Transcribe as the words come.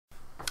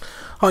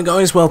Hi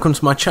guys, welcome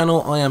to my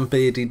channel. I am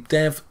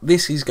BeardedDev.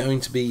 This is going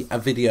to be a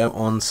video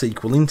on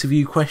SQL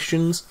Interview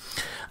Questions.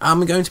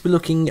 We're going to be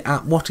looking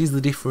at what is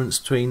the difference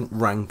between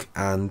rank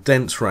and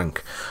dense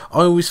rank.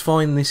 I always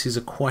find this is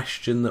a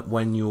question that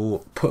when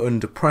you're put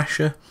under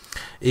pressure,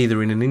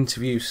 either in an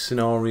interview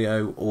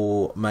scenario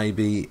or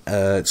maybe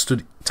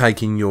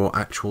taking your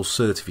actual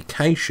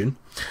certification,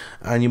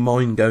 and your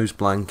mind goes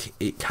blank,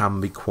 it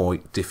can be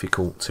quite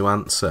difficult to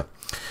answer.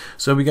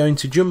 So we're going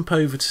to jump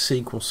over to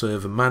SQL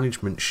Server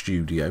Management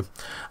Studio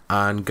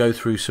and go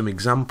through some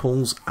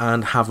examples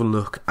and have a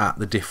look at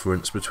the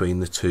difference between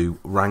the two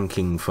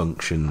ranking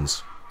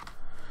functions.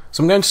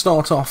 So I'm going to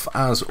start off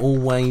as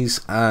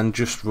always and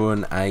just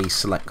run a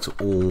select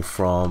all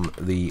from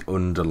the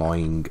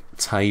underlying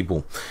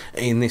table.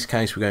 In this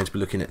case we're going to be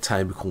looking at a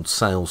table called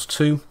Sales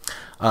 2.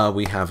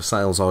 We have a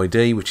Sales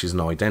ID, which is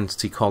an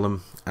identity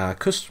column, a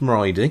Customer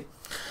ID,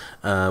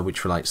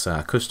 which relates to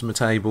our customer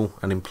table,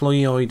 an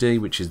employee ID,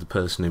 which is the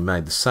person who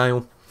made the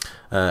sale,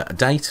 a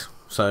date,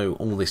 so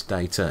all this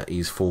data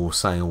is for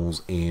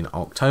sales in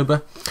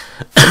October,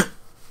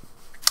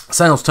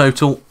 sales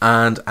total,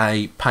 and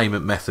a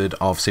payment method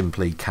of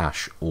simply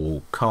cash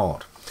or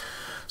card.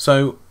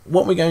 So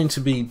what we're going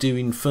to be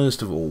doing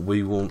first of all,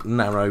 we will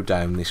narrow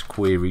down this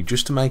query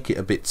just to make it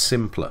a bit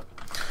simpler,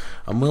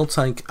 and we'll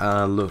take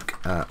a look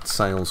at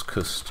sales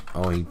cust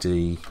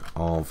ID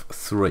of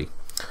 3.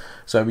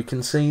 So we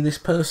can see this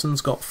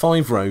person's got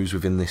 5 rows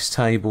within this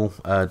table,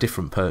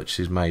 different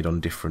purchases made on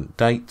different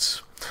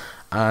dates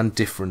and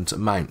different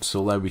amounts,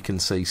 although we can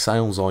see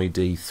sales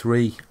ID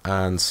 3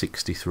 and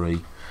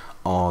 63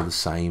 are the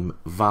same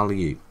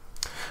value.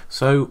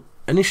 So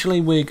initially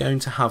we're going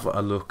to have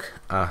a look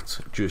at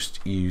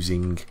just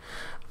using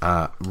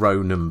a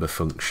row number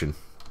function,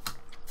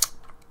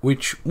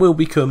 which will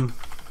become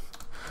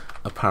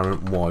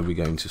apparent why we're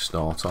going to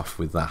start off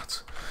with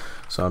that.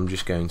 So I'm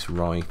just going to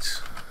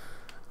write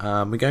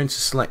we're going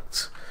to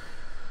select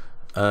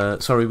we're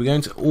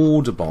going to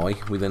order by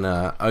within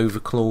our over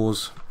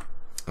clause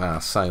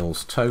our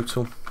sales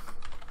total,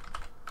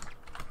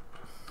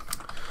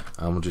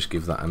 and we'll just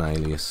give that an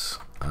alias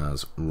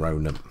as row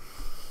num,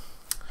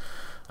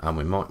 and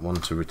we might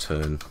want to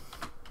return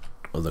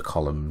other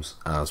columns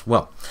as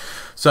well.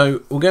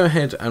 So we'll go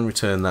ahead and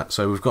return that.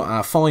 So we've got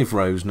our 5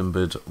 rows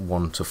numbered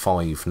 1 to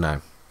 5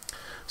 now.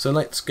 So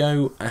let's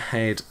go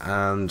ahead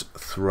and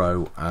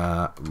throw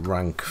our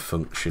rank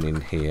function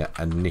in here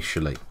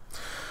initially.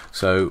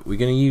 So we're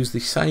going to use the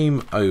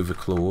same over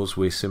clause.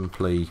 We're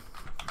simply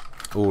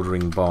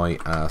ordering by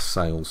our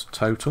sales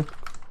total.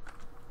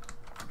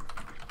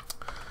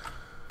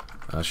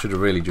 I should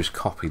have really just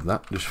copied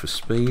that just for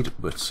speed,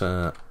 but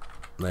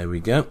there we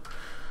go.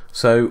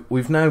 So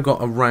we've now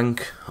got a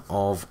rank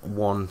of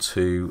 1,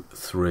 2,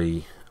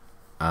 3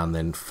 and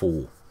then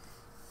 4.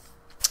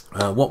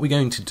 What we're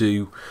going to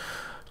do,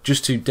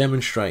 just to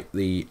demonstrate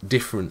the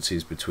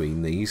differences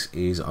between these,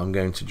 is I'm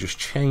going to just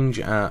change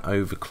our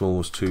over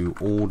clause to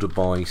order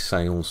by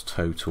sales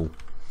total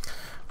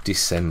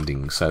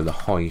descending, so the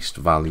highest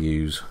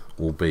values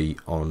will be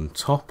on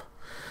top,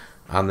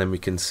 and then we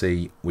can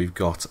see we've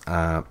got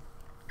our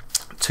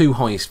 2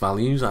 highest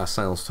values, our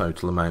sales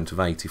total amount of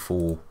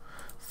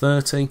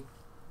 84.30,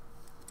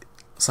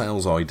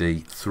 sales ID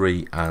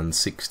 3 and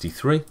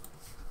 63,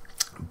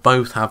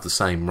 both have the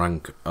same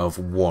rank of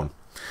 1.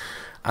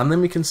 And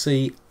then we can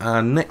see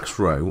our next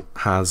row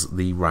has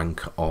the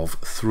rank of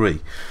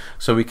 3.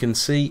 So we can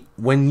see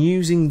when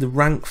using the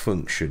rank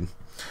function,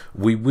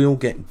 we will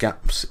get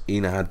gaps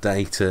in our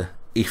data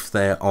if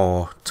there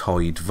are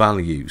tied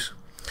values.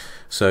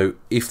 So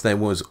if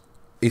the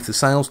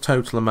sales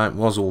total amount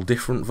was all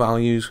different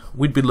values,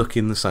 we'd be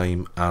looking the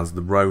same as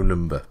the row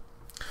number.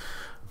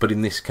 But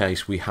in this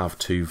case we have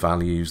 2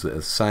 values that are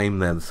the same,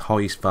 they're the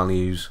highest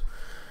values.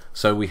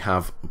 So we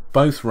have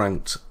both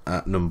ranked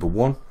at number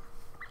 1,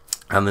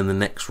 and then the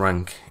next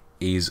rank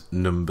is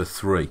number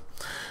 3.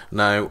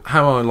 Now,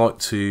 how I like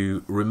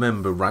to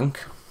remember rank,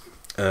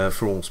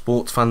 for all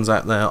sports fans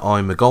out there,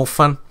 I'm a golf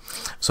fan,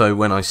 so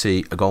when I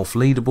see a golf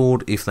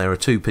leaderboard, if there are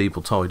 2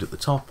 people tied at the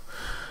top,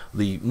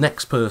 the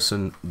next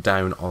person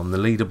down on the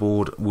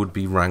leaderboard would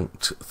be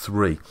ranked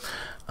 3.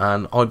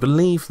 And I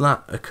believe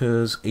that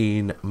occurs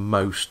in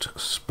most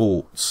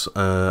sports.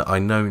 I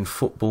know in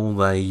football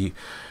they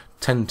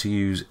tend to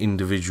use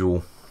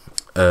individual,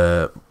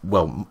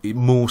 well,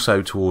 more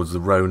so towards the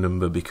row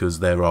number, because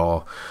there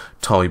are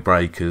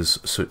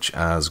tiebreakers such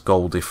as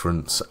goal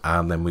difference,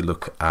 and then we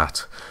look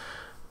at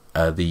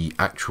the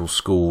actual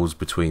scores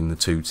between the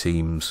 2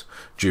 teams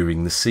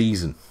during the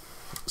season.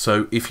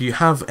 So if you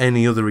have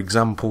any other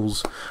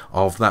examples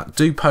of that,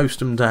 do post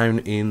them down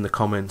in the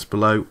comments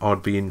below.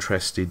 I'd be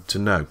interested to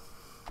know.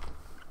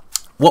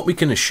 What we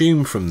can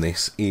assume from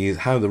this is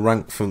how the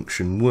rank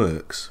function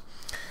works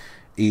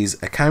is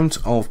a count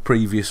of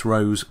previous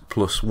rows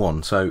plus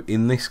 1. So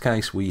in this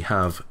case we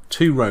have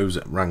 2 rows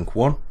at rank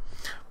 1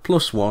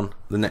 plus 1,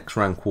 the next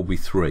rank will be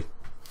 3.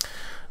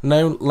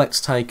 Now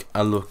let's take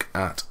a look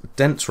at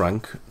dense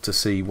rank to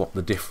see what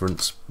the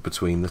difference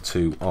between the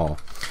two are.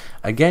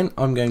 Again,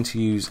 I'm going to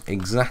use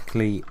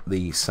exactly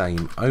the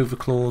same over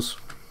clause.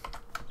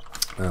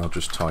 I'll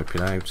just type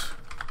it out.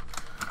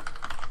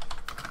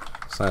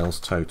 Sales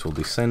total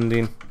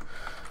descending,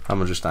 and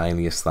we'll just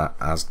alias that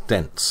as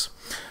dents.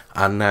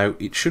 And now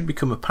it should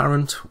become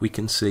apparent we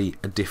can see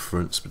a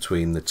difference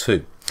between the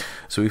two.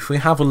 So if we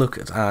have a look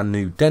at our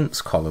new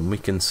dents column, we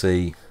can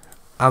see,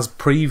 as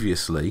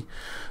previously,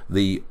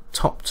 the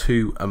top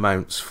two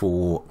amounts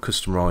for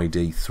customer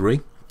ID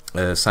 3,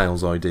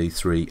 sales ID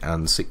 3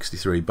 and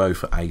 63,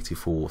 both at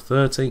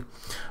 84.30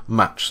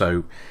 match.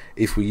 So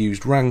if we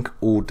used rank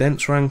or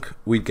dents rank,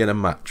 we'd get a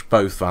match.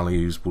 Both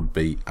values would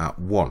be at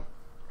 1.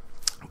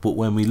 But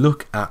when we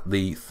look at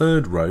the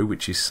third row,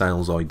 which is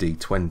sales ID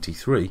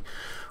 23,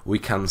 we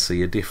can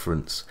see a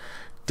difference.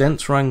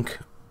 Dents rank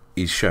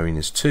is showing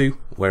as 2,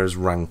 whereas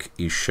rank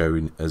is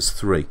showing as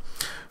 3.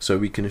 So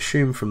we can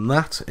assume from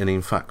that, and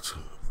in fact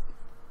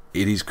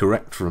it is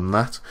correct from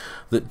that,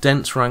 that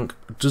dents rank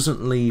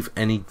doesn't leave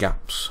any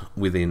gaps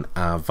within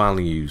our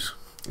values.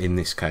 In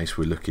this case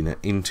we're looking at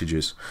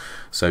integers.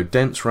 So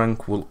dents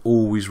rank will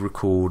always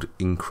record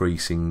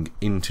increasing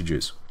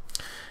integers.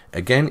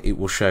 Again, it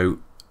will show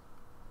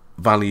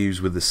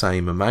values with the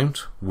same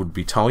amount would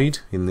be tied.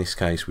 In this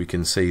case we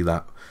can see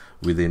that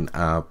within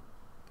our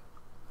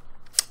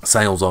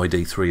sales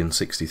ID 3 and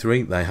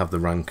 63 they have the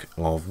rank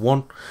of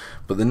 1,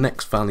 but the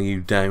next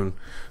value down,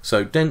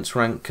 so dents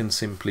rank can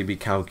simply be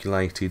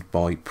calculated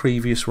by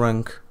previous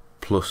rank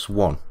plus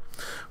 1,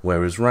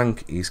 whereas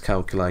rank is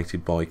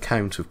calculated by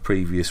count of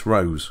previous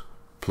rows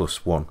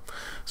plus 1.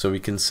 So we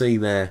can see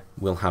there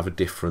we'll have a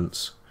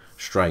difference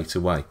straight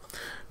away.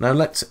 Now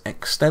let's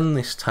extend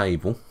this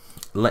table.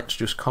 Let's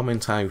just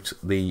comment out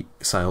the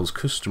sales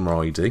customer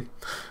ID.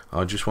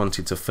 I just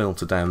wanted to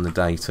filter down the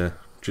data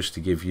just to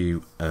give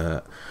you,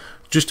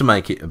 just to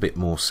make it a bit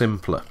more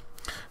simpler.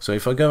 So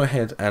if I go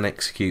ahead and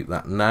execute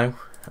that now,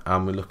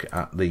 and we look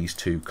at these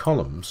two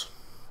columns,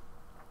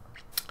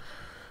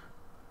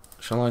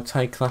 shall I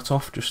take that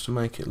off just to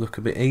make it look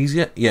a bit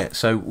easier? Yeah,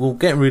 so we'll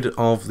get rid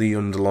of the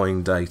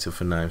underlying data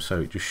for now,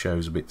 so it just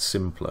shows a bit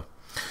simpler.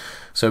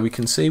 So we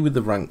can see with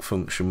the rank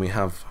function we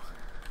have,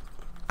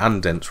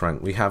 and dents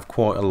rank, we have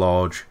quite a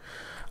large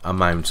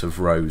amount of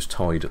rows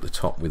tied at the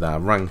top with our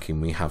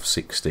ranking. We have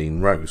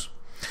 16 rows.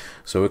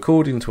 So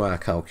according to our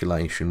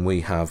calculation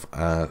we have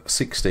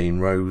 16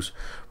 rows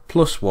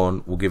plus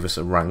 1 will give us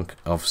a rank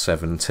of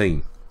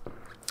 17,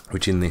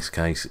 which in this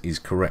case is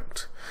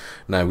correct.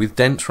 Now with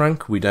dents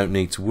rank we don't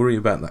need to worry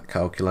about that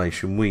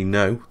calculation. We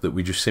know that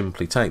we just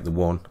simply take the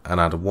 1 and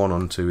add a 1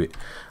 onto it,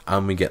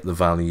 and we get the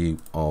value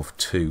of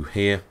 2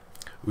 here,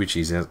 which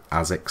is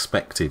as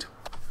expected.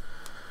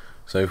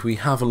 So if we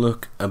have a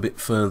look a bit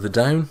further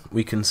down,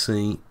 we can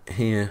see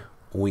here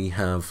we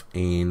have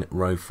in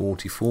row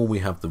 44 we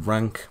have the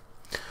rank.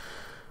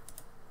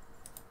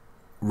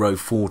 Row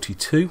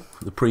 42,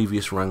 the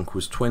previous rank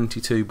was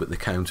 22, but the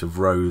count of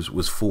rows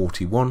was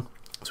 41,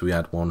 so we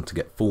add 1 to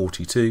get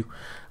 42,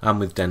 and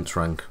with dents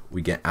rank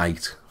we get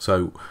 8.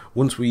 So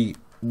once we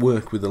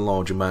work with a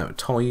large amount of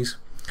ties,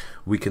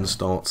 we can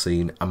start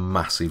seeing a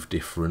massive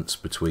difference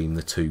between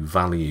the two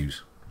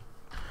values.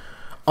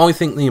 I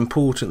think the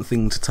important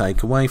thing to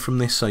take away from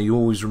this, so you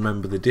always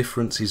remember the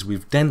difference, is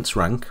with dents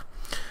rank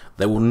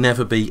there will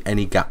never be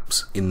any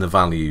gaps in the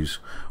values,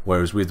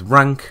 whereas with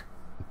rank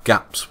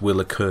gaps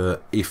will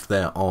occur if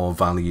there are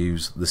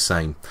values the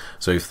same.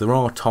 So if there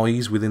are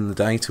ties within the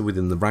data,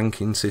 within the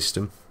ranking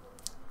system,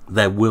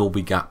 there will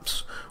be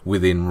gaps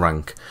within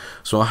rank.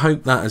 So I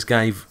hope that has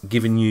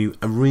given you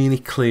a really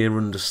clear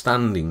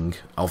understanding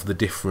of the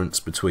difference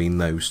between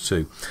those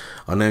two.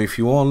 I know if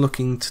you are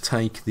looking to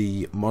take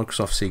the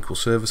Microsoft SQL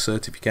Server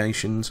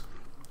certifications,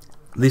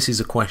 this is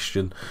a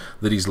question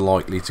that is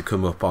likely to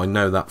come up. I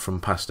know that from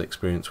past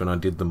experience when I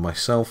did them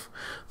myself,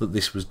 that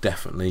this was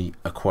definitely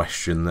a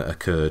question that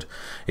occurred.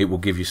 It will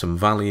give you some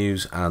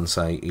values and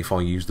say if I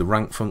use the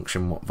rank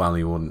function what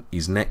value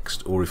is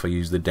next, or if I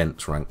use the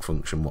dents rank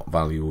function what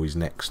value is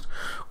next.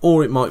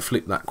 Or it might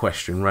flip that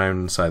question round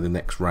and say the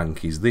next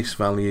rank is this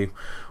value,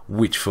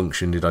 which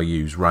function did I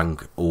use,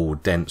 rank or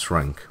dents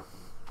rank?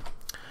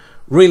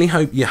 Really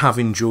hope you have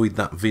enjoyed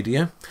that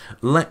video.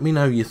 Let me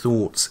know your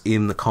thoughts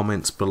in the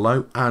comments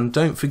below, and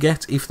don't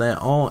forget, if there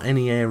are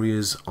any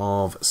areas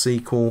of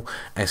SQL,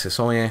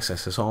 SSIS,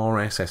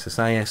 SSRS,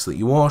 SSAS that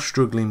you are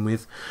struggling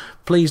with,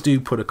 please do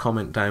put a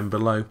comment down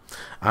below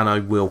and I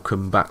will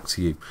come back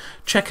to you.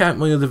 Check out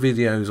my other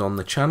videos on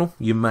the channel,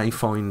 you may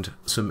find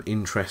some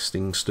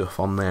interesting stuff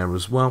on there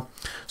as well.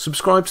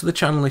 Subscribe to the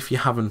channel if you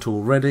haven't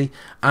already,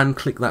 and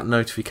click that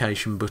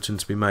notification button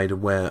to be made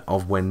aware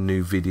of when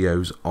new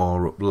videos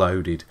are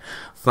uploaded.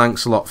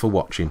 Thanks a lot for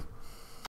watching.